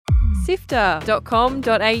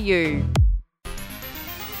sifter.com.au.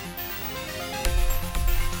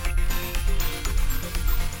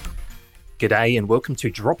 G'day and welcome to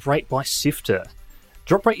Drop Rate by Sifter.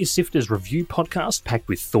 Drop Rate is Sifter's review podcast packed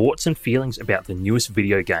with thoughts and feelings about the newest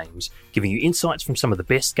video games, giving you insights from some of the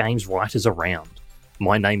best games writers around.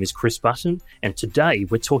 My name is Chris Button, and today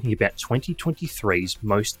we're talking about 2023's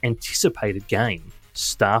most anticipated game,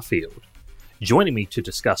 STARFIELD. Joining me to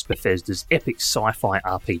discuss Bethesda's epic sci-fi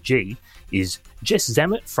RPG is Jess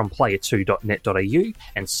Zammit from player2.net.au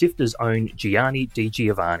and Sifter's own Gianni Di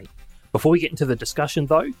Giovanni. Before we get into the discussion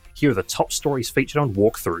though, here are the top stories featured on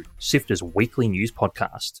Walkthrough, Sifter's weekly news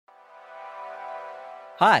podcast.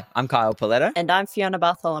 Hi, I'm Kyle Paletto. And I'm Fiona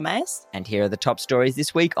Bartholomeus. And here are the top stories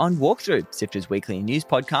this week on Walkthrough, Sifter's weekly news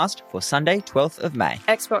podcast for Sunday, 12th of May.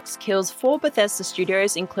 Xbox kills 4 Bethesda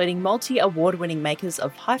studios, including multi-award-winning makers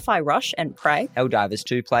of Hi-Fi Rush and Prey. Helldivers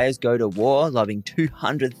 2 players go to war, lobbing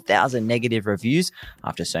 200,000 negative reviews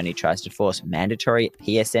after Sony tries to force mandatory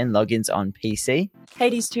PSN logins on PC.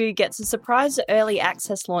 Hades 2 gets a surprise early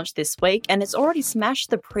access launch this week, and it's already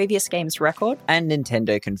smashed the previous game's record. And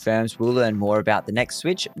Nintendo confirms we'll learn more about the next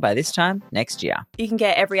Switch by this time next year. You can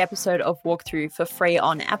get every episode of Walkthrough for free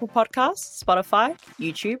on Apple Podcasts, Spotify,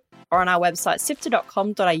 YouTube, or on our website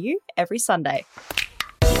sifter.com.au every Sunday.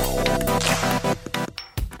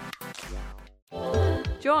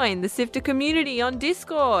 Join the Sifter community on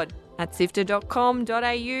Discord at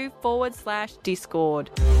sifter.com.au/Discord.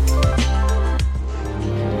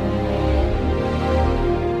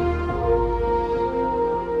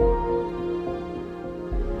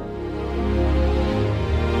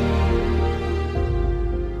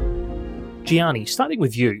 Gianni, starting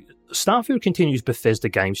with you, Starfield continues Bethesda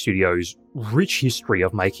Game Studios' rich history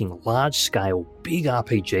of making large-scale, big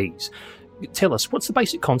RPGs. Tell us, what's the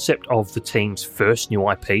basic concept of the team's first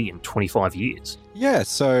new IP in 25 years? Yeah,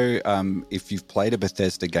 so if you've played a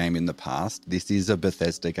Bethesda game in the past, this is a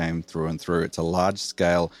Bethesda game through and through. It's a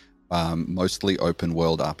large-scale, mostly open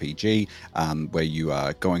world RPG where you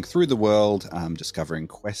are going through the world, discovering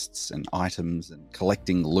quests and items and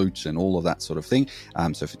collecting loot and all of that sort of thing.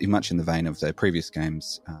 So much in the vein of their previous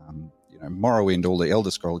games, Morrowind, all the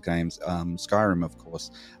Elder Scrolls games, Skyrim, of course,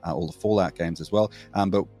 all the Fallout games as well.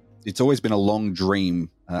 But it's always been a long dream,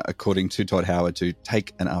 according to Todd Howard, to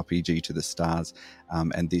take an RPG to the stars.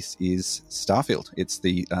 And this is Starfield. It's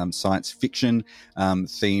the science fiction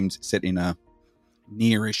themed, set in a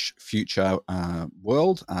nearish future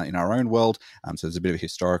world, in our own world. So there's a bit of a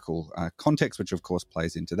historical context, which of course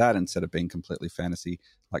plays into that, instead of being completely fantasy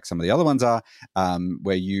like some of the other ones are,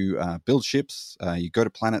 where you build ships, you go to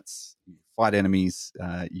planets, you fight enemies,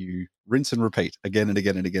 you rinse and repeat again and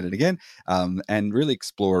again and again and again, and really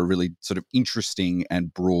explore a really sort of interesting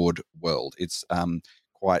and broad world. It's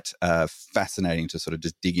quite fascinating to sort of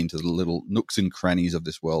just dig into the little nooks and crannies of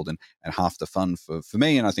this world, and half the fun for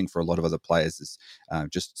me, and I think for a lot of other players, is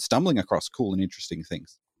just stumbling across cool and interesting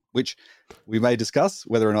things, which we may discuss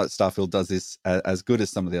whether or not Starfield does this as good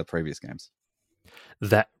as some of the previous games.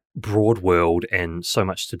 That broad world and so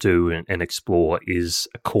much to do and explore is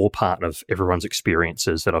a core part of everyone's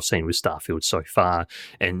experiences that I've seen with Starfield so far.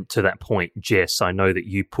 And to that point, Jess, I know that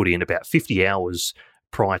you put in about 50 hours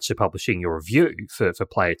prior to publishing your review for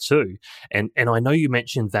Player 2. And I know you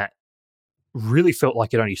mentioned that really felt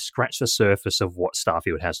like it only scratched the surface of what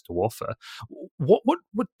Starfield has to offer. What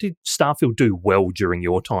did Starfield do well during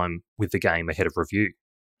your time with the game ahead of review?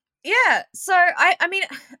 Yeah, so I mean,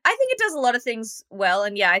 I think it does a lot of things well,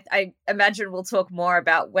 and yeah, I imagine we'll talk more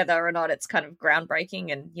about whether or not it's kind of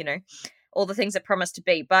groundbreaking and, all the things it promised to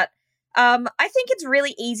be. But I think it's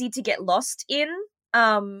really easy to get lost in.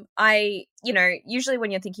 Usually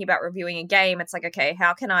when you're thinking about reviewing a game, it's like, okay,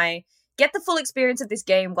 how can I get the full experience of this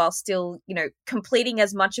game while still, completing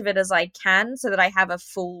as much of it as I can so that I have a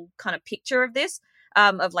full kind of picture of this,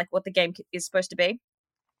 of like what the game is supposed to be.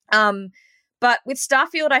 But with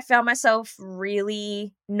Starfield, I found myself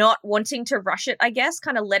really not wanting to rush it, I guess,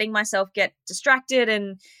 kind of letting myself get distracted.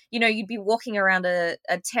 And, you'd be walking around a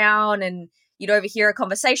town and you'd overhear a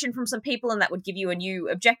conversation from some people, and that would give you a new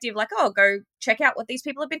objective, like, oh, go check out what these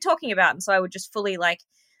people have been talking about. And so I would just fully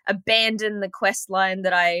abandon the quest line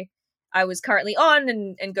that I was currently on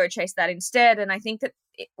and go chase that instead. And I think that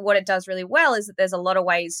what it does really well is that there's a lot of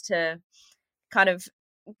ways to kind of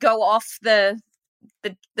go off the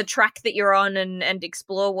track that you're on and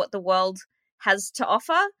explore what the world has to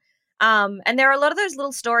offer. And there are a lot of those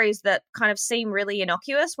little stories that kind of seem really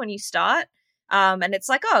innocuous when you start. And it's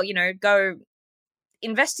like, oh, go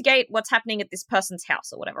investigate what's happening at this person's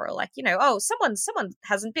house or whatever, or like, oh, someone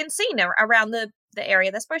hasn't been seen around the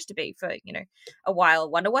area they're supposed to be for, a while.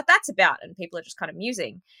 Wonder what that's about. And people are just kind of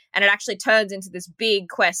musing. And it actually turns into this big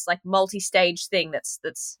quest, like multi-stage thing that's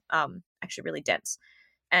actually really dense.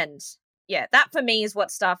 And yeah, that for me is what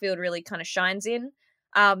Starfield really kind of shines in.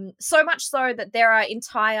 So much so that there are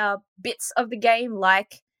entire bits of the game,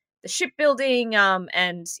 like the shipbuilding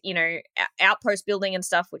and, outpost building and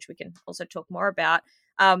stuff, which we can also talk more about,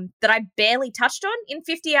 that I barely touched on in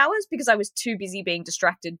 50 hours because I was too busy being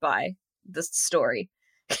distracted by the story.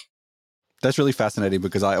 That's really fascinating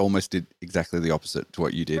because I almost did exactly the opposite to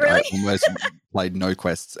what you did. Really? I almost played no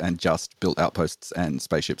quests and just built outposts and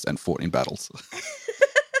spaceships and fought in battles.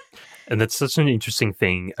 And that's such an interesting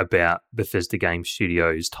thing about Bethesda Game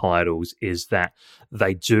Studios titles is that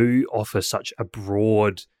they do offer such a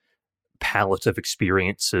broad palette of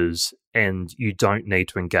experiences, and you don't need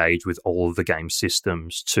to engage with all of the game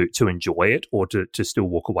systems to enjoy it or to still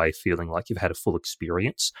walk away feeling like you've had a full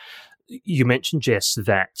experience. You mentioned, Jess,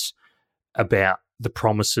 that about the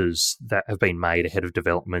promises that have been made ahead of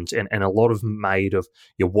development and a lot of made of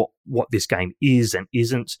what this game is and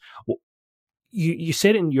isn't. You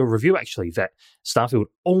said in your review, actually, that Starfield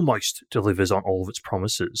almost delivers on all of its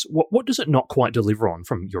promises. What does it not quite deliver on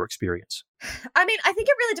from your experience? I mean, I think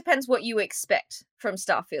it really depends what you expect from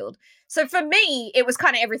Starfield. So for me, it was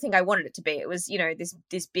kind of everything I wanted it to be. It was,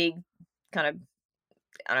 this big kind of,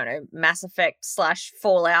 I don't know, Mass Effect /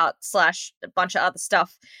 Fallout / a bunch of other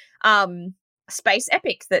stuff. Space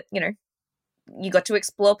epic that, you got to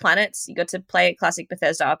explore planets. You got to play a classic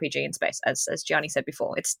Bethesda RPG in space, as Gianni said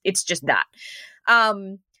before. It's just that.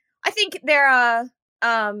 I think there are,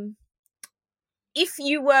 if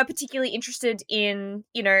you were particularly interested in,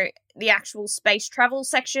 the actual space travel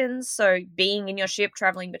sections, so being in your ship,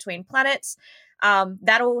 traveling between planets,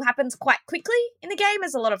 that all happens quite quickly in the game.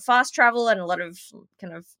 There's a lot of fast travel and a lot of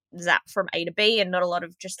kind of zap from A to B and not a lot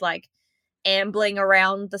of just like ambling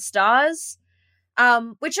around the stars.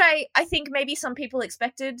 Which I think maybe some people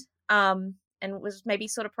expected, and was maybe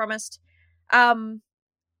sort of promised.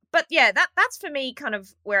 But yeah, that's for me kind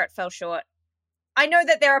of where it fell short. I know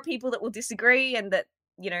that there are people that will disagree and that,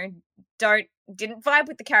 didn't vibe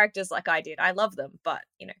with the characters like I did. I love them, but,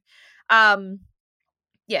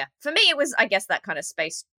 yeah, for me it was, I guess, that kind of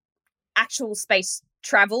actual space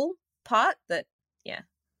travel part that, yeah,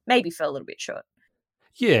 maybe fell a little bit short.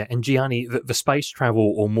 Yeah, and Gianni, the space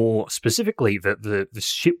travel, or more specifically, the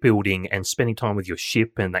shipbuilding and spending time with your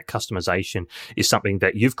ship and that customization is something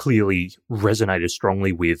that you've clearly resonated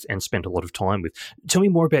strongly with and spent a lot of time with. Tell me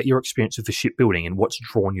more about your experience with the shipbuilding and what's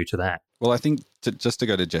drawn you to that. Well, I think just to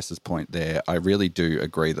go to Jess's point there, I really do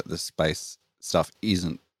agree that the space stuff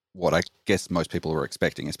isn't what I guess most people were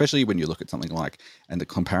expecting, especially when you look at something like, and the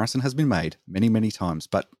comparison has been made many, many times,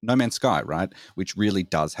 but No Man's Sky, right? Which really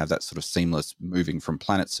does have that sort of seamless moving from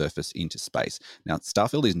planet surface into space. Now,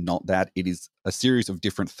 Starfield is not that. It is a series of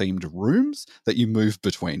different themed rooms that you move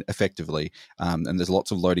between effectively. And there's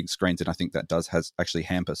lots of loading screens, and I think that does actually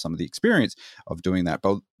hamper some of the experience of doing that.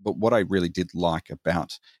 But what I really did like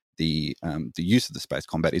about the use of the space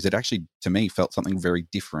combat is it actually, to me, felt something very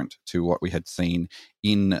different to what we had seen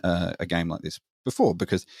in a game like this before,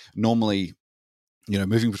 because normally,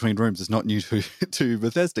 moving between rooms is not new to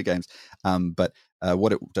Bethesda games. But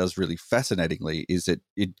what it does really fascinatingly is it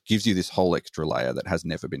gives you this whole extra layer that has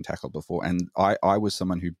never been tackled before. And I was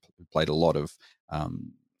someone who played a lot of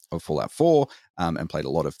Fallout 4 and played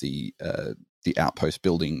a lot of the outpost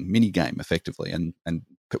building mini game effectively, and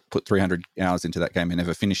put 300 hours into that game and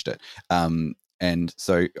never finished it. And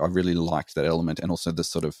so I really liked that element, and also the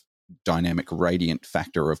sort of dynamic radiant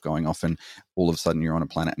factor of going off and all of a sudden you're on a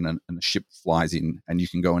planet and a ship flies in and you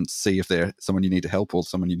can go and see if there's someone you need to help or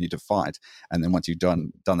someone you need to fight. And then once you've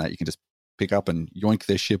done that, you can just pick up and yoink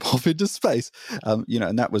their ship off into space.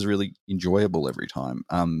 And that was really enjoyable every time.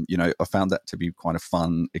 I found that to be quite a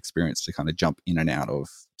fun experience to kind of jump in and out of,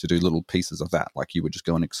 to do little pieces of that. Like you would just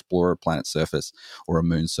go and explore a planet surface or a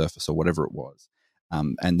moon surface or whatever it was.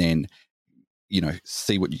 And then,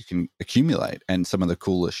 see what you can accumulate. And some of the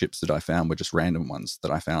cooler ships that I found were just random ones that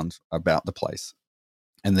I found about the place.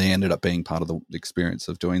 And they ended up being part of the experience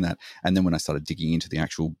of doing that. And then when I started digging into the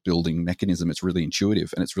actual building mechanism, it's really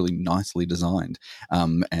intuitive and it's really nicely designed.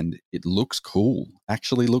 And it looks cool,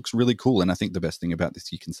 actually looks really cool. And I think the best thing about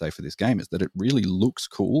this you can say for this game is that it really looks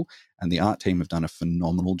cool. And the art team have done a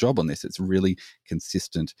phenomenal job on this. It's really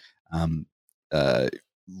consistent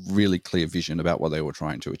really clear vision about what they were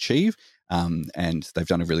trying to achieve. And they've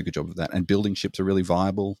done a really good job of that. And building ships are really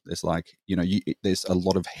viable. There's like, there's a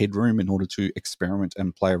lot of headroom in order to experiment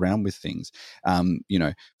and play around with things.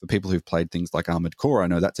 For people who've played things like Armored Core, I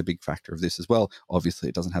know that's a big factor of this as well. Obviously,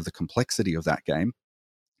 it doesn't have the complexity of that game.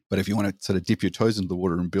 But if you want to sort of dip your toes into the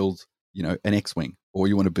water and build, an X-Wing, or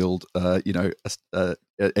you want to build, a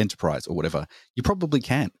Enterprise or whatever, you probably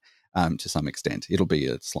can. To some extent. It'll be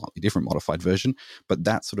a slightly different modified version, but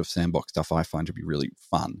that sort of sandbox stuff I find to be really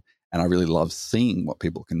fun. And I really love seeing what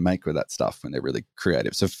people can make with that stuff when they're really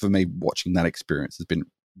creative. So for me, watching that experience has been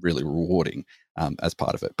really rewarding as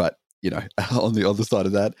part of it. But, on the other side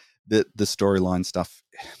of that, the storyline stuff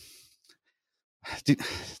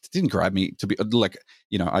didn't grab me to be like,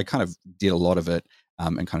 I kind of did a lot of it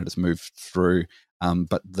and kind of just moved through.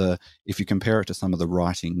 But if you compare it to some of the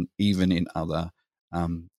writing, even in other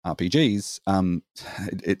RPGs,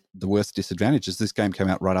 the worst disadvantage is this game came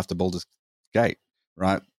out right after Baldur's Gate,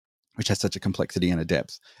 right? Which has such a complexity and a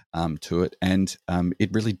depth to it, and it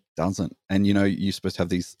really doesn't. And you're supposed to have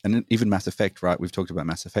these, and even Mass Effect, right? We've talked about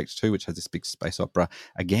Mass Effect 2, which has this big space opera.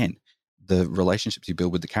 Again, the relationships you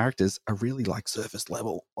build with the characters are really like surface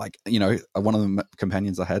level. Like, one of the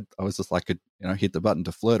companions I had, I was just like, hit the button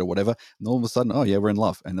to flirt or whatever. And all of a sudden, oh yeah, we're in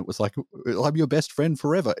love. And it was like, I'm your best friend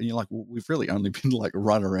forever. And you're like, well, we've really only been like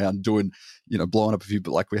running around doing, blowing up a few,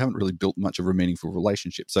 but like we haven't really built much of a meaningful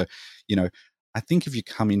relationship. So, I think if you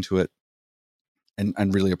come into it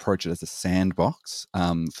and really approach it as a sandbox,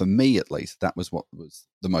 for me at least, that was what was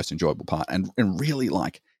the most enjoyable part. And really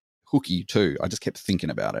like, hooky too. I just kept thinking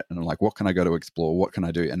about it and I'm like, what can I go to explore? What can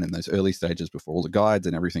I do? And then those early stages before all the guides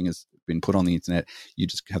and everything has been put on the internet, you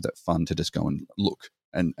just have that fun to just go and look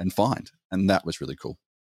and find. And that was really cool.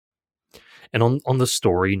 And on the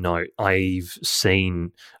story note, I've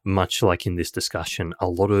seen, much like in this discussion, a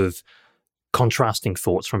lot of contrasting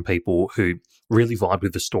thoughts from people who really vibe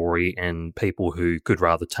with the story and people who could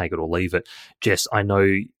rather take it or leave it. Jess, I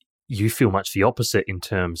know you feel much the opposite in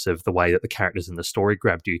terms of the way that the characters in the story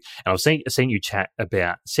grabbed you. And I've seen you chat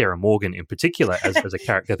about Sarah Morgan in particular as a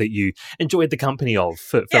character that you enjoyed the company of,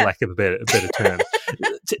 for lack of a better term.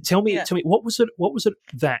 Tell me, what was it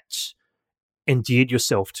that endeared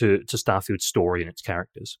yourself to Starfield's story and its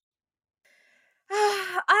characters?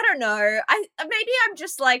 I don't know. Maybe I'm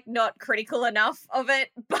just like not critical enough of it,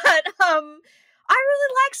 but I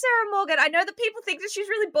really like Sarah Morgan. I know that people think that she's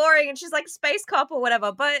really boring and she's like a space cop or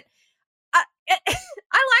whatever, but I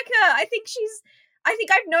like her. I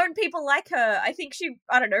think I've known people like her. I think she,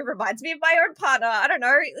 I don't know, reminds me of my own partner. I don't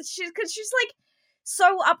know. Because she's like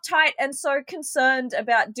so uptight and so concerned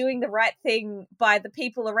about doing the right thing by the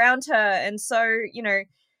people around her. And so,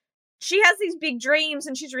 she has these big dreams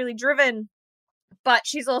and she's really driven, but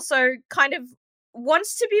she's also kind of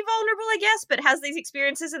wants to be vulnerable, I guess, but has these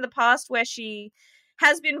experiences in the past where she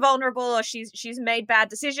has been vulnerable or she's made bad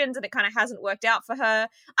decisions and it kind of hasn't worked out for her.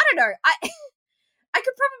 I don't know. I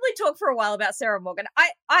could probably talk for a while about Sarah Morgan.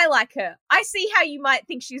 I like her. I see how you might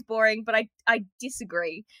think she's boring, but I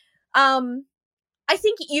disagree. I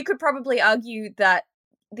think you could probably argue that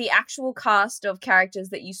the actual cast of characters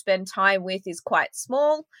that you spend time with is quite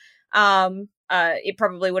small. It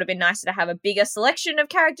probably would have been nicer to have a bigger selection of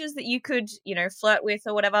characters that you could, flirt with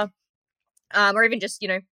or whatever, or even just,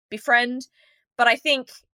 befriend. But I think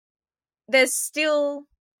there's still,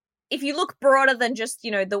 if you look broader than just,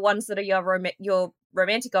 the ones that are your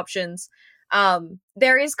romantic options,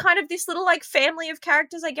 there is kind of this little like family of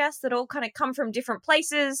characters, I guess, that all kind of come from different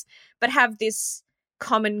places, but have this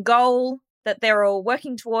common goal that they're all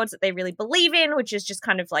working towards, that they really believe in, which is just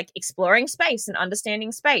kind of like exploring space and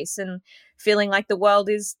understanding space and feeling like the world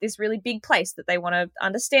is this really big place that they want to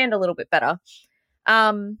understand a little bit better.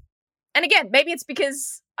 And again, maybe it's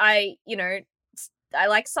because I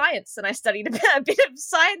like science and I studied a bit of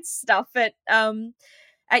science stuff at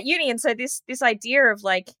uni. And so this idea of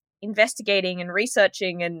like investigating and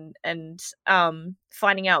researching and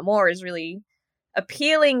finding out more is really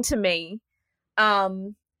appealing to me.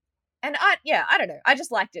 And I don't know. I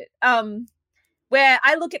just liked it. Where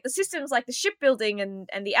I look at the systems like the shipbuilding and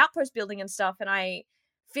the outpost building and stuff, and I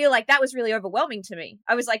feel like that was really overwhelming to me.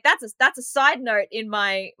 I was like, that's a side note in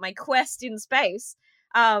my quest in space.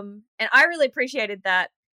 And I really appreciated that.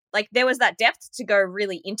 Like there was that depth to go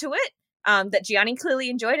really into it. That Gianni clearly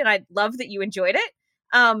enjoyed, and I love that you enjoyed it.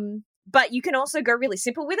 But you can also go really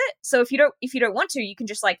simple with it. So if you don't want to, you can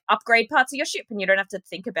just like upgrade parts of your ship, and you don't have to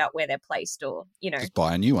think about where they're placed, or just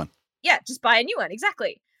buy a new one. Yeah, just buy a new one,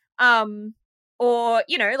 exactly. Or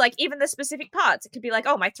like even the specific parts, it could be like,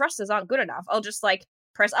 oh, my thrusters aren't good enough. I'll just like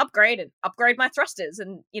press upgrade and upgrade my thrusters,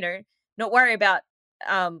 and not worry about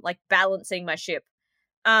like balancing my ship.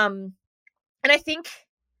 And I think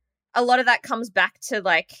a lot of that comes back to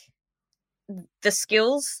like the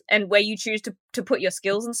skills and where you choose to put your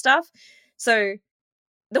skills and stuff. So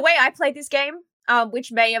the way I played this game,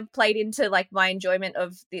 which may have played into like my enjoyment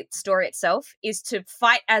of the story itself, is to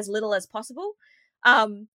fight as little as possible.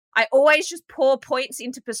 I always just pour points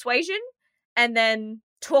into persuasion and then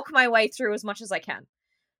talk my way through as much as I can.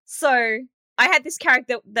 So I had this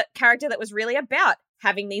character that was really about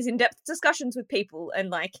having these in-depth discussions with people and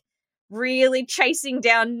like really chasing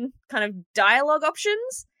down kind of dialogue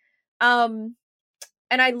options. And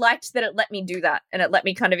I liked that it let me do that, and it let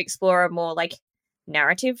me kind of explore a more like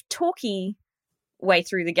narrative talky way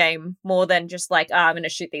through the game, more than just like, I'm going to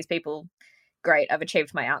shoot these people. Great, I've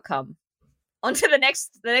achieved my outcome. On to the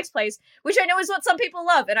next place, which I know is what some people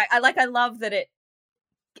love, and I love that it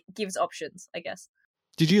gives options, I guess.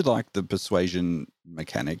 Did you like the persuasion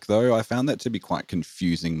mechanic, though? I found that to be quite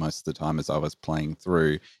confusing most of the time as I was playing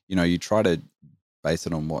through. You know, you try to base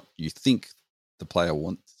it on what you think the player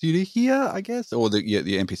wants you to hear, I guess, or the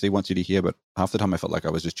NPC wants you to hear, but half the time I felt like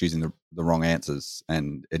I was just choosing the wrong answers,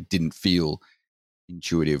 and it didn't feel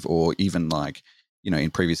intuitive. Or even like, you know,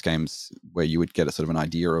 in previous games where you would get a sort of an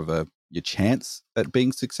idea of your chance at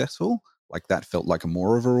being successful, like that felt like a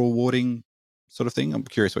more of a rewarding sort of thing. I'm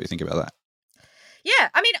curious what you think about that. Yeah,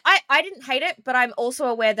 I mean, I didn't hate it, but I'm also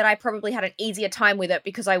aware that I probably had an easier time with it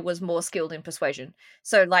because I was more skilled in persuasion.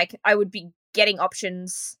 So, like, I would be getting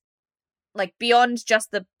options, like, beyond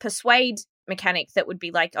just the persuade mechanic that would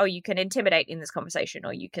be like, oh, you can intimidate in this conversation,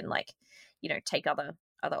 or you can, like, you know, take other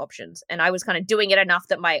options. And I was kind of doing it enough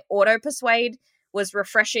that my auto-persuade was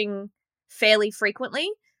refreshing fairly frequently.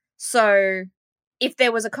 So if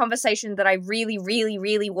there was a conversation that I really, really,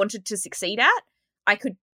 really wanted to succeed at, I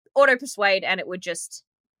could auto-persuade and it would just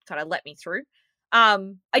kind of let me through.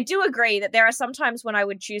 I do agree that there are some times when I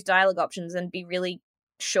would choose dialogue options and be really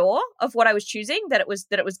sure of what I was choosing, that it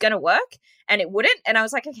was going to work, and it wouldn't. And I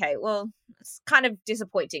was like, okay, well, it's kind of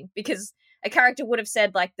disappointing, because a character would have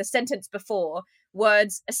said like the sentence before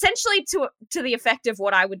words essentially to the effect of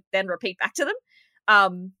what I would then repeat back to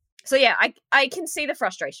them. So yeah, I can see the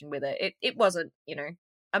frustration with it. It wasn't, you know,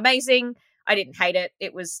 amazing. I didn't hate it.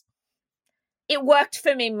 It worked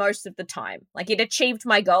for me most of the time. Like, it achieved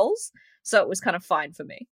my goals, so it was kind of fine for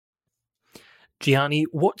me. Gianni,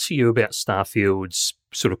 what to you about Starfield's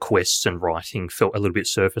sort of quests and writing felt a little bit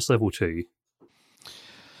surface level to you?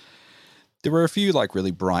 There were a few like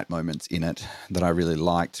really bright moments in it that I really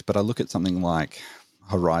liked, but I look at something like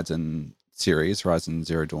Horizon series, Horizon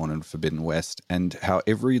Zero Dawn and Forbidden West, and how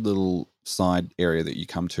every little side area that you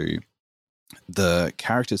come to, the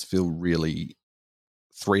characters feel really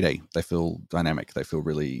 3D. They feel dynamic. They feel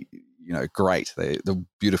really, you know, great. They're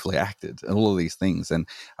beautifully acted and all of these things. And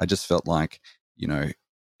I just felt like, you know,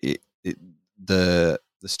 the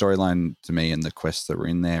storyline to me and the quests that were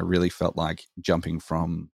in there really felt like jumping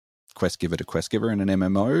from quest giver to quest giver in an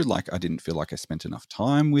MMO. Like, I didn't feel like I spent enough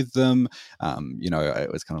time with them. You know,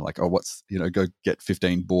 it was kind of like, oh, what's, you know, go get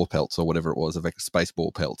 15 boar pelts or whatever it was, of space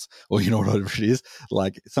boar pelts, or, you know, whatever it is.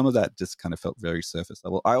 Like, some of that just kind of felt very surface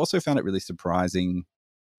level. I also found it really surprising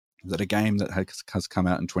that a game that has come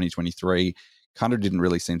out in 2023 kind of didn't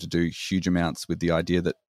really seem to do huge amounts with the idea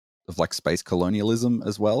of like space colonialism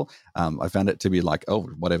as well. I found it to be like, oh,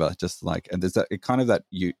 whatever, just like, and there's that kind of that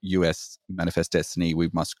US Manifest Destiny,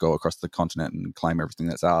 we must go across the continent and claim everything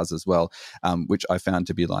that's ours as well, which I found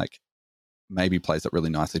to be like, maybe plays up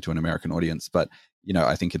really nicely to an American audience. But, you know,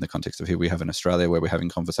 I think in the context of here we have in Australia, where we're having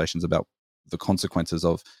conversations about the consequences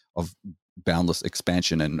of boundless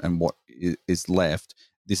expansion and what is left,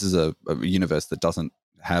 this is a universe that doesn't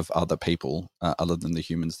have other people other than the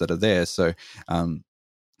humans that are there. So,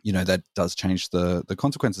 you know, that does change the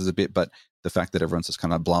consequences a bit, but the fact that everyone's just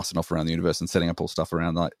kind of blasting off around the universe and setting up all stuff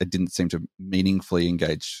around that, it didn't seem to meaningfully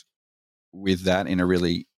engage with that in a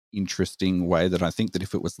really interesting way that I think that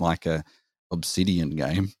if it was like a Obsidian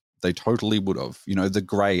game, they totally would have. You know, the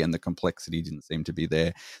grey and the complexity didn't seem to be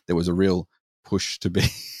there. There was a real push to be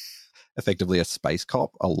effectively a space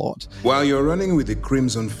cop a lot. While you're running with the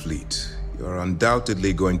Crimson Fleet, you're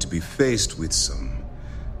undoubtedly going to be faced with some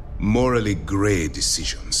morally grey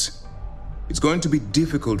decisions. It's going to be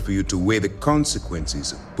difficult for you to weigh the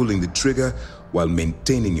consequences of pulling the trigger while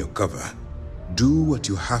maintaining your cover. Do what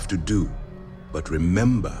you have to do, but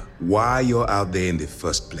remember why you're out there in the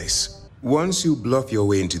first place. Once you bluff your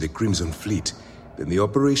way into the Crimson Fleet, then the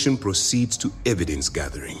operation proceeds to evidence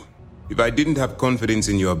gathering. If I didn't have confidence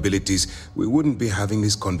in your abilities, we wouldn't be having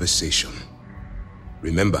this conversation.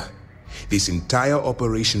 Remember, This entire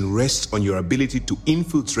operation rests on your ability to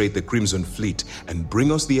infiltrate the Crimson Fleet and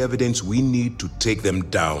bring us the evidence we need to take them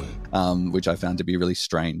down. Which I found to be really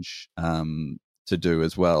strange to do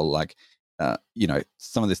as well. Like,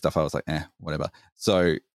 some of this stuff I was like, whatever.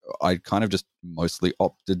 So I kind of just mostly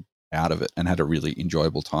opted out of it and had a really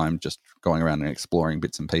enjoyable time just going around and exploring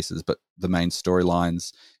bits and pieces. But the main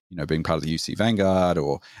storylines, being part of the UC Vanguard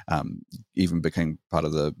or even became part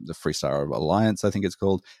of the Freestar Alliance, I think it's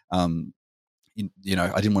called. I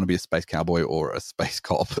didn't want to be a space cowboy or a space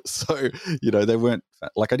cop. So, they weren't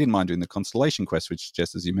like, I didn't mind doing the Constellation quest, which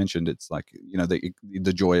just as you mentioned, it's like,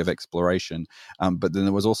 the joy of exploration. But then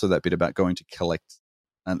there was also that bit about going to collect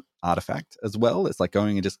an artifact as well. It's like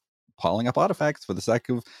going and just piling up artifacts for the sake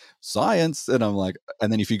of science. And I'm like,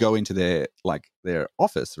 and then if you go into their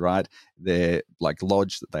office, right, their like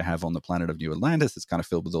lodge that they have on the planet of New Atlantis, it's kind of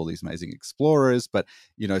filled with all these amazing explorers. But,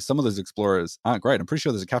 some of those explorers aren't great. I'm pretty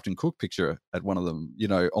sure there's a Captain Cook picture at one of them,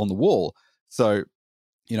 on the wall. So,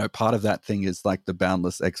 part of that thing is like the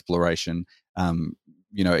boundless exploration.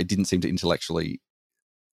 It didn't seem to intellectually,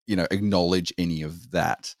 acknowledge any of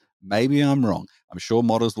that. Maybe I'm wrong. I'm sure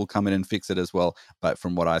modders will come in and fix it as well. But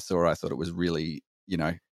from what I saw, I thought it was really,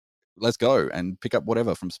 let's go and pick up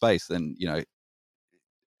whatever from space. And,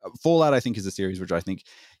 Fallout, I think, is a series which I think,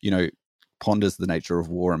 ponders the nature of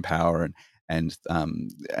war and power and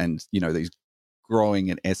these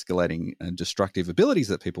growing and escalating and destructive abilities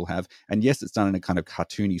that people have. And yes, it's done in a kind of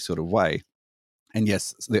cartoony sort of way. And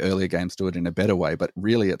yes, the earlier games do it in a better way. But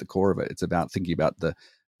really at the core of it, it's about thinking about the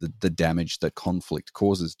damage that conflict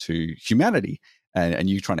causes to humanity, and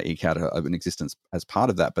you trying to eke out an existence as part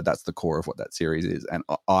of that. But that's the core of what that series is. And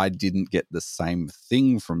I didn't get the same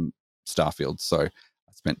thing from Starfield, so I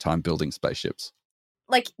spent time building spaceships.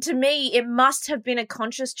 Like, to me, it must have been a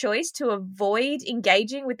conscious choice to avoid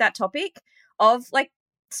engaging with that topic of, like,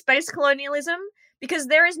 space colonialism, because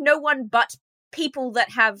there is no one but people that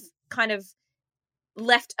have kind of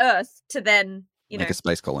left Earth to then make a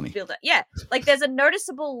space colony. Build it. Yeah. Like, there's a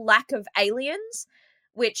noticeable lack of aliens,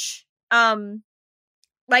 which, generally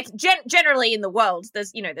in the world,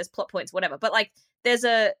 there's plot points, whatever. But, like, there's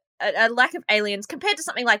a lack of aliens compared to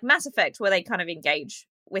something like Mass Effect, where they kind of engage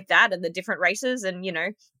with that and the different races. And,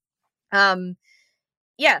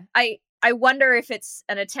 I wonder if it's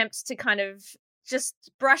an attempt to kind of just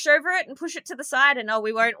brush over it and push it to the side and,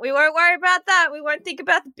 we won't worry about that. We won't think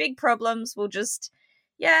about the big problems. We'll just,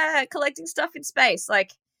 collecting stuff in space.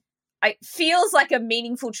 Like, it feels like a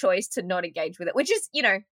meaningful choice to not engage with it, which is,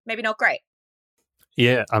 maybe not great.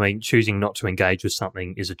 Yeah, I mean, choosing not to engage with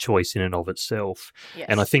something is a choice in and of itself. Yes.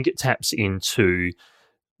 And I think it taps into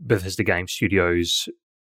Bethesda Game Studios'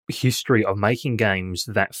 history of making games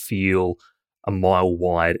that feel a mile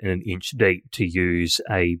wide and an inch deep, to use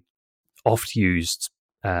a oft-used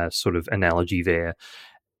sort of analogy there.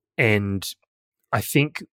 And I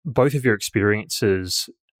think both of your experiences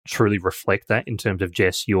truly reflect that, in terms of,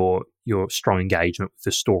 Jess, your strong engagement with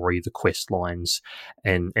the story, the quest lines,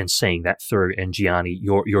 and seeing that through, and Gianni,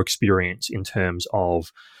 your experience in terms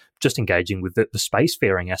of just engaging with the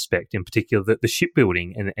spacefaring aspect, in particular the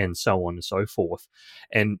shipbuilding and so on and so forth.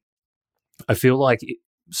 And I feel like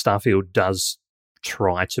Starfield does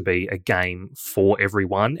try to be a game for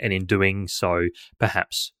everyone, and in doing so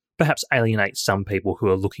perhaps alienate some people who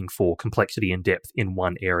are looking for complexity and depth in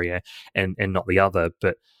one area and not the other.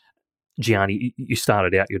 But Gianni, you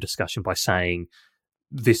started out your discussion by saying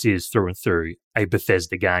this is through and through a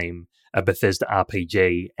Bethesda game, a Bethesda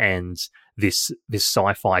RPG, and this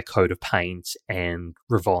sci-fi coat of paint and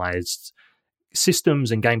revised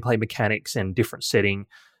systems and gameplay mechanics and different setting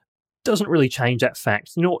doesn't really change that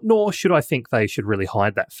fact, nor should I think they should really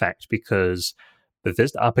hide that fact, because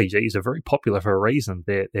Bethesda RPGs are very popular for a reason.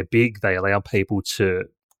 They're big. They allow people to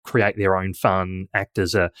create their own fun, act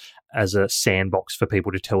as a sandbox for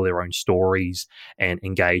people to tell their own stories and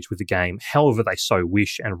engage with the game however they so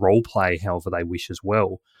wish, and role play however they wish as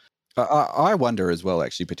well. I wonder as well,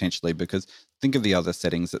 actually, potentially, because think of the other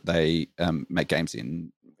settings that they make games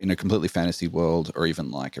in a completely fantasy world, or even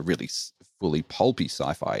like a really fully pulpy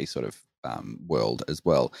sci-fi sort of world as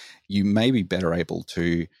well. You may be better able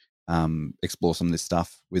to explore some of this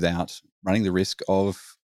stuff without running the risk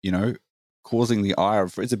of, causing the ire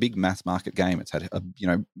of, it's a big mass market game. It's had,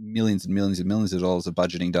 millions and millions and millions of dollars of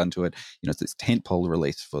budgeting done to it. It's this tentpole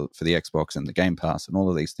release for the Xbox and the Game Pass and all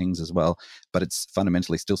of these things as well. But it's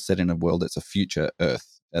fundamentally still set in a world that's a future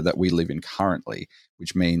Earth that we live in currently,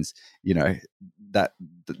 which means, that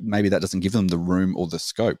maybe that doesn't give them the room or the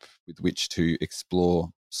scope with which to explore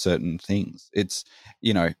certain things. It's,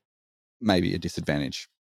 maybe a disadvantage.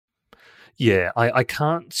 Yeah, I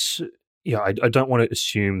can't I don't want to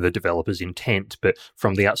assume the developer's intent, but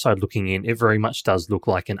from the outside looking in, it very much does look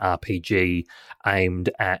like an RPG aimed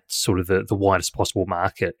at sort of the widest possible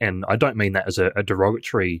market. And I don't mean that as a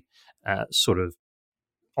derogatory sort of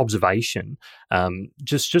observation.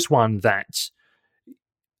 Just one that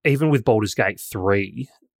even with Baldur's Gate 3,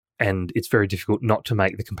 and it's very difficult not to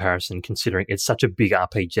make the comparison considering it's such a big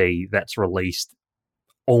RPG that's released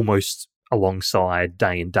almost alongside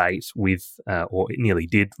day and date with, or it nearly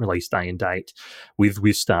did release day and date with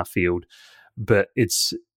Starfield, but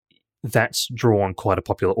that's drawn quite a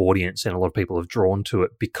popular audience, and a lot of people have drawn to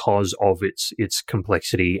it because of its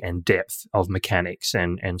complexity and depth of mechanics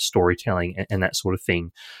and storytelling and that sort of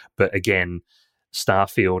thing. But again,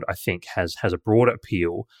 Starfield, I think, has a broader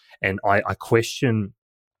appeal, and I question,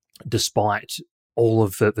 despite all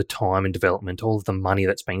of the time and development, all of the money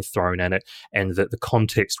that's been thrown at it, and the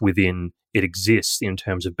context within it exists in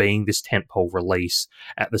terms of being this tentpole release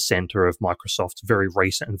at the center of Microsoft's very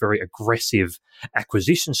recent and very aggressive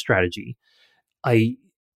acquisition strategy. It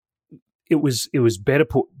was better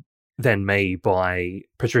put than me by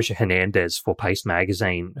Patricia Hernandez for Paste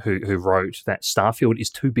Magazine, who wrote that Starfield is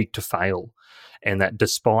too big to fail, and that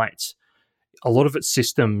despite a lot of its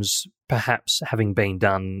systems perhaps having been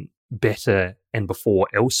done better and before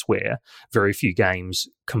elsewhere, very few games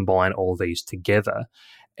combine all these together.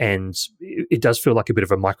 And it does feel like a bit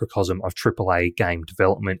of a microcosm of AAA game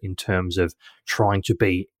development in terms of trying to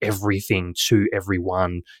be everything to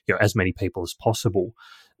everyone, as many people as possible.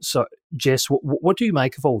 So, Jess, what do you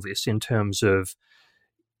make of all this in terms of,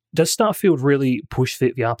 does Starfield really push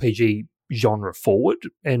the RPG genre forward,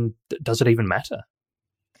 and does it even matter?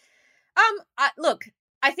 Look,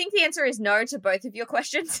 I think the answer is no to both of your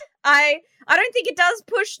questions. I don't think it does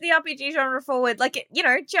push the RPG genre forward. Like,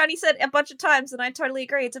 Gianni said a bunch of times, and I totally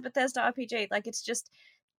agree. It's a Bethesda RPG. Like, it's just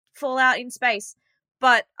Fallout in space.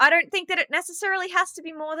 But I don't think that it necessarily has to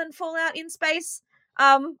be more than Fallout in space.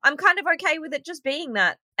 I'm kind of okay with it just being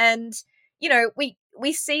that. And,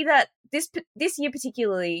 we see that this year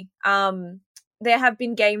particularly, there have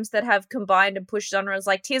been games that have combined and pushed genres,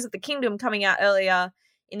 like Tears of the Kingdom coming out earlier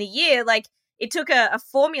in the year. Like, it took a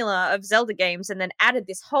formula of Zelda games and then added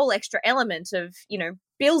this whole extra element of,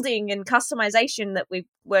 building and customization that we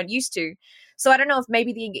weren't used to. So I don't know if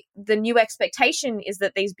maybe the new expectation is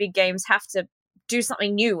that these big games have to do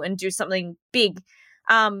something new and do something big.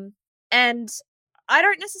 And I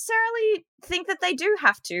don't necessarily think that they do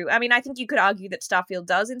have to. I mean, I think you could argue that Starfield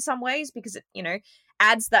does in some ways because it,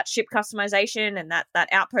 adds that ship customization and that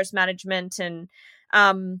outpost management and,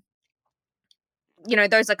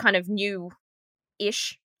 those are kind of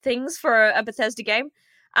new-ish things for a Bethesda game.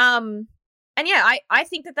 And yeah, I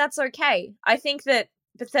think that that's okay. I think that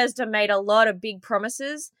Bethesda made a lot of big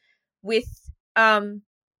promises with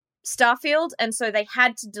Starfield, and so they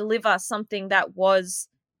had to deliver something that was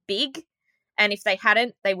big. And if they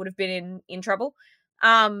hadn't, they would have been in trouble.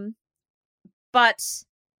 But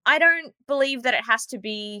I don't believe that it has to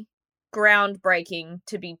be groundbreaking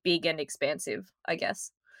to be big and expansive, I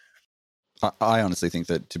guess. I honestly think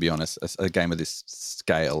that, to be honest, a game of this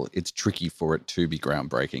scale, it's tricky for it to be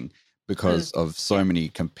groundbreaking because of so many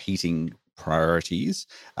competing priorities,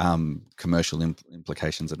 commercial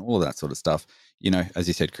implications and all of that sort of stuff. As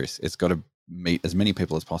you said, Chris, it's got to meet as many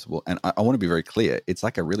people as possible. And I want to be very clear, it's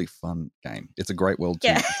like a really fun game. It's a great world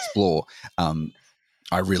to explore.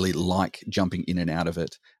 I really like jumping in and out of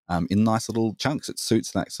it in nice little chunks. It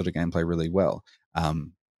suits that sort of gameplay really well.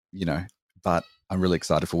 But I'm really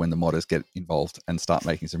excited for when the modders get involved and start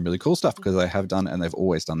making some really cool stuff, because they have done, and they've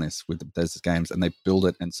always done this with the Bethesda games, and they build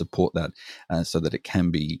it and support that so that it can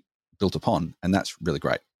be built upon. And that's really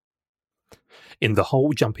great. In the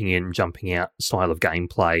whole jumping in, jumping out style of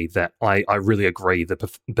gameplay, that I really agree that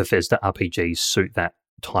Bethesda RPGs suit that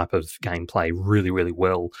type of gameplay really, really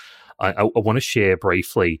well. I want to share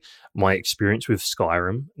briefly my experience with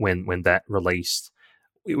Skyrim when that released.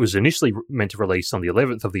 It was initially meant to release on the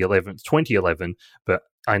 11th of the 11th, 2011, but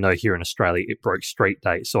I know here in Australia it broke street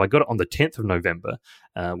date. So I got it on the 10th of November,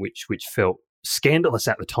 which felt scandalous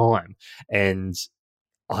at the time. And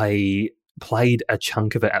I played a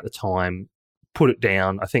chunk of it at the time, put it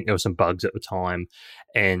down. I think there were some bugs at the time,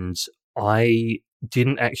 and I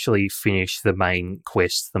didn't actually finish the main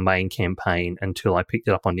quest, the main campaign, until I picked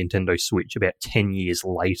it up on Nintendo Switch about 10 years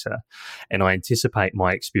later. And I anticipate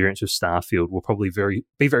my experience with Starfield will probably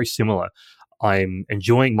be very similar. I'm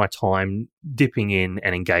enjoying my time dipping in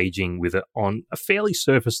and engaging with it on a fairly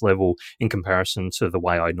surface level in comparison to the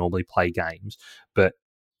way I normally play games. But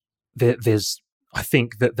there's, I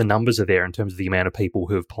think that the numbers are there in terms of the amount of people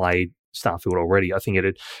who have played Starfield already. I think it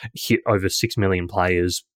had hit over 6 million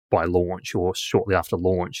players by launch or shortly after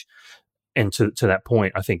launch. And to that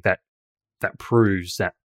point, I think that proves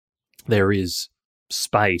that there is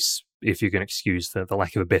space, if you can excuse the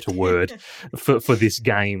lack of a better word, for this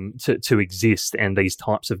game to exist and these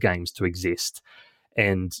types of games to exist.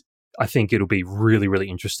 And I think it'll be really, really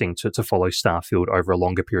interesting to follow Starfield over a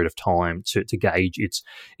longer period of time to gauge its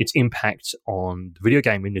impact on the video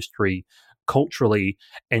game industry culturally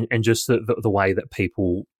and just the way that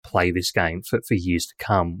people play this game for years to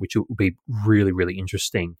come, which will be really, really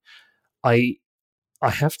interesting. I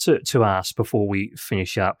have to ask before we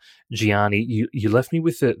finish up, Gianni, you left me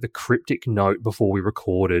with the cryptic note before we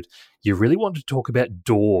recorded. You really wanted to talk about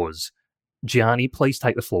doors. Gianni, please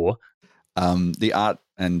take the floor. The art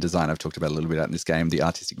and design I've talked about a little bit in this game, the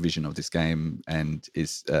artistic vision of this game, and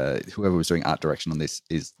is whoever was doing art direction on this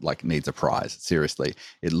is needs a prize. Seriously,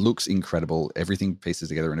 it looks incredible. Everything pieces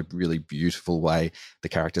together in a really beautiful way. The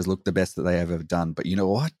characters look the best that they have ever done. But you know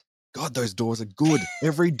what? God, those doors are good.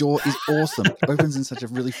 Every door is awesome. It opens in such a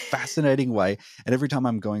really fascinating way. And every time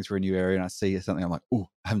I'm going through a new area and I see something, I'm like, oh,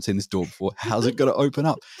 I haven't seen this door before. How's it going to open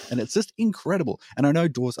up? And it's just incredible. And I know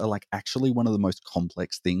doors are actually one of the most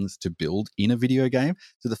complex things to build in a video game.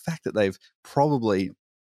 So the fact that they've probably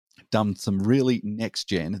done some really next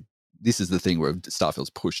gen, this is the thing where Starfield's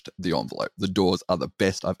pushed the envelope. The doors are the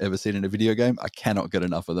best I've ever seen in a video game. I cannot get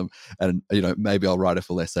enough of them. And, maybe I'll write a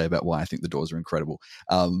full essay about why I think the doors are incredible.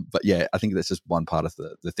 But yeah, I think that's just one part of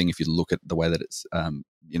the thing. If you look at the way that it's,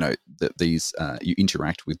 that these, you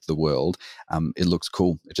interact with the world, it looks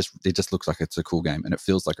cool. It just looks like it's a cool game and it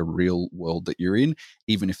feels like a real world that you're in,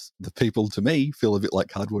 even if the people to me feel a bit like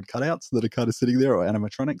cardboard cutouts that are kind of sitting there or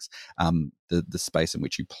animatronics. The space in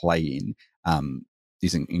which you play in,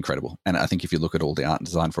 is incredible. And I think if you look at all the art and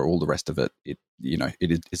design for all the rest of it,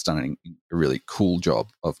 it's done a really cool job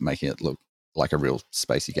of making it look like a real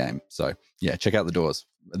spacey game. So yeah, check out the doors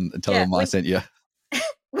and tell them I sent you.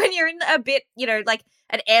 When you're in a bit, like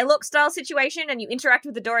an airlock style situation and you interact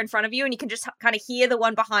with the door in front of you and you can just kind of hear the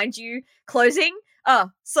one behind you closing. Oh,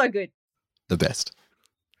 so good. The best.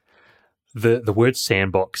 The word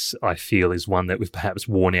sandbox, I feel, is one that we've perhaps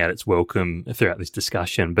worn out its welcome throughout this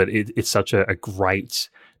discussion, but it's such a great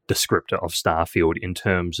descriptor of Starfield in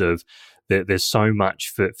terms of there's so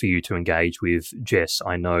much for you to engage with. Jess,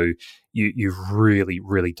 I know you've really,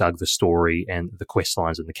 really dug the story and the quest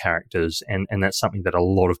lines and the characters, and that's something that a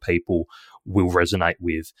lot of people will resonate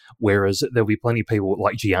with, whereas there'll be plenty of people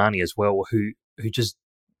like Gianni as well who just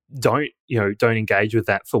don't engage with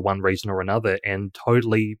that for one reason or another and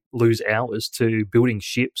totally lose hours to building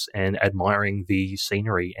ships and admiring the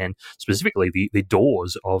scenery and specifically the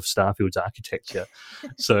doors of Starfield's architecture.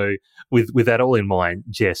 So with that all in mind,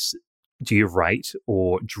 Jess, do you rate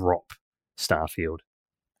or drop Starfield?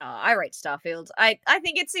 I rate Starfield. I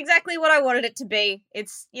think it's exactly what I wanted it to be.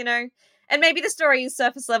 It's, and maybe the story is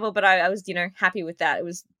surface level, but I was, happy with that. It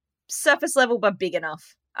was surface level but big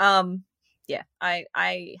enough. Yeah,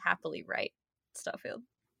 I happily rate Starfield.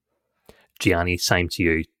 Gianni, same to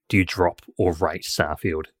you. Do you drop or rate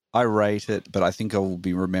Starfield? I rate it, but I think I will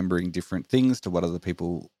be remembering different things to what other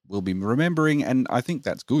people will be remembering, and I think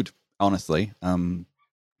that's good, honestly.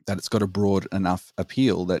 That it's got a broad enough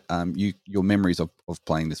appeal that your memories of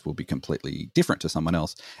playing this will be completely different to someone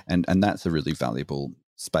else, and that's a really valuable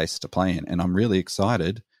space to play in. And I'm really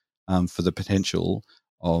excited for the potential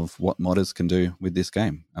of what modders can do with this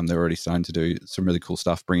game. They're already starting to do some really cool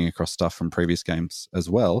stuff, bringing across stuff from previous games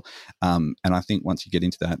as well. And I think once you get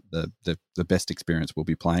into that, the best experience will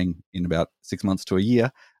be playing in about 6 months to a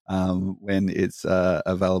year when it's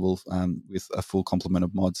available with a full complement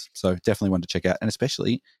of mods. So definitely one to check out. And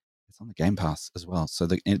especially, it's on the Game Pass as well. So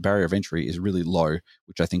the barrier of entry is really low,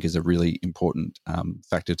 which I think is a really important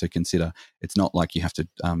factor to consider. It's not like you have to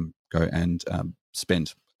go and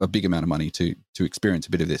spend a big amount of money to experience a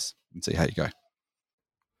bit of this and see how you go.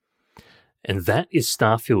 And that is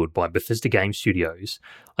Starfield by Bethesda Game Studios.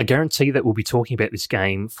 I guarantee that we'll be talking about this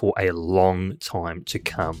game for a long time to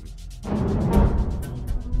come.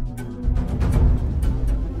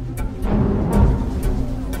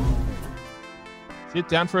 Sit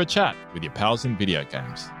down for a chat with your pals in video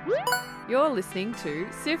games. You're listening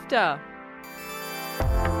to Sifter.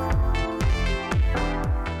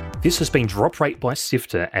 This has been Drop Rate by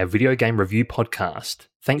Sifter, our video game review podcast.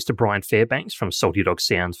 Thanks to Brian Fairbanks from Salty Dog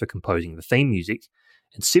Sounds for composing the theme music.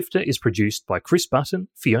 And Sifter is produced by Chris Button,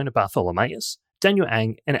 Fiona Bartholomaeus, Daniel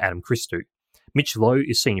Ang, and Adam Christou. Mitch Lowe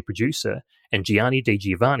is senior producer, and Gianni Di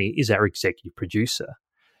Giovanni is our executive producer.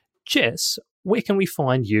 Jess, where can we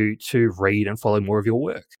find you to read and follow more of your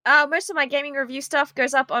work? Most of my gaming review stuff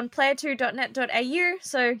goes up on player2.net.au,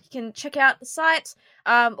 so you can check out the site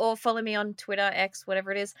or follow me on Twitter, X,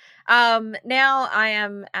 whatever it is. Now I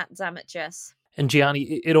am at ZametJess. And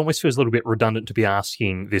Gianni, it almost feels a little bit redundant to be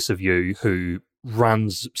asking this of you, who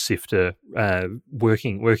runs Sifter,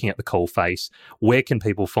 working at the coalface. Where can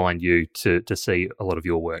people find you to see a lot of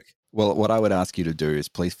your work? Well, what I would ask you to do is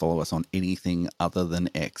please follow us on anything other than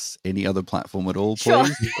X, any other platform at all,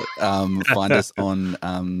 please. Sure. Find us on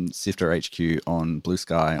Sifter HQ, on Blue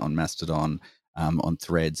Sky, on Mastodon, on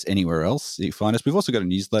Threads, anywhere else you find us. We've also got a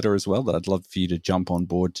newsletter as well that I'd love for you to jump on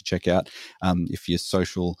board to check out if your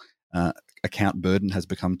social account burden has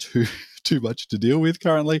become too much to deal with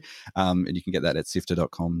currently. And you can get that at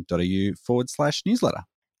sifter.com.au/newsletter.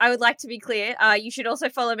 I would like to be clear. You should also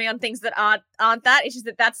follow me on things that aren't that. It's just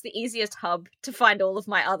that that's the easiest hub to find all of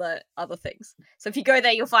my other things. So if you go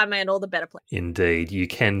there, you'll find me on all the better places. Indeed, you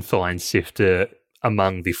can find Sifter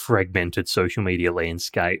among the fragmented social media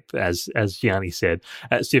landscape, as Gianni said,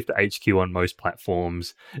 at Sifter HQ on most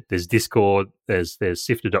platforms. There's Discord, there's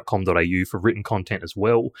sifter.com.au for written content as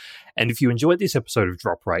well. And if you enjoyed this episode of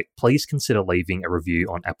Drop Rate, please consider leaving a review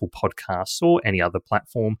on Apple Podcasts or any other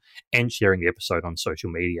platform and sharing the episode on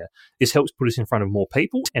social media. This helps put us in front of more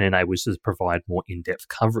people and enables us to provide more in-depth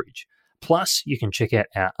coverage. Plus, you can check out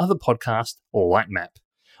our other podcast, Lightmap,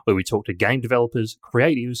 where we talk to game developers,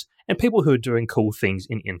 creatives, and people who are doing cool things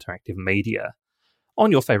in interactive media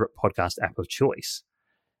on your favourite podcast app of choice.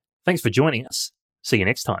 Thanks for joining us. See you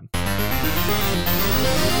next time.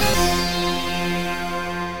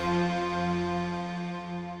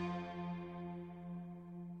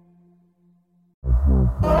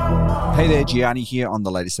 Hey there, Gianni here on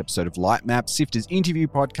the latest episode of Lightmap, Sifter's interview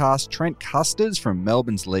podcast. Trent Custers from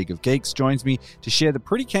Melbourne's League of Geeks joins me to share the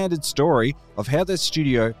pretty candid story of how their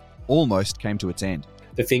studio almost came to its end.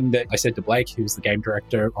 The thing that I said to Blake, who's the game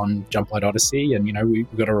director on Jump Light Odyssey, and,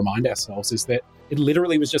 we've got to remind ourselves, is that it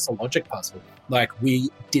literally was just a logic puzzle. Like, we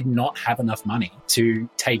did not have enough money to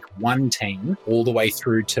take one team all the way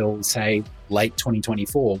through till, say, late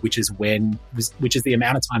 2024, which is the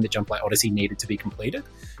amount of time that Jump Light Odyssey needed to be completed.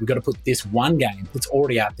 We've got to put this one game that's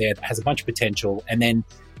already out there that has a bunch of potential, and then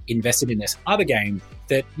invested in this other game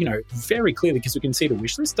that, very clearly, because we can see the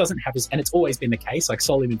wish list doesn't have and it's always been the case. Like,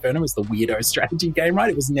 Solim Inferno was the weirdo strategy game, right?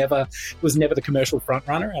 It was never the commercial front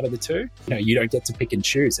runner out of the two. You don't get to pick and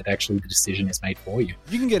choose. It actually, the decision is made for you.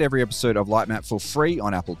 You can get every episode of Lightmap for free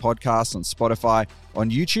on Apple Podcasts, on Spotify, on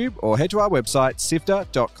YouTube, or head to our website,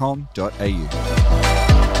 sifter.com.au.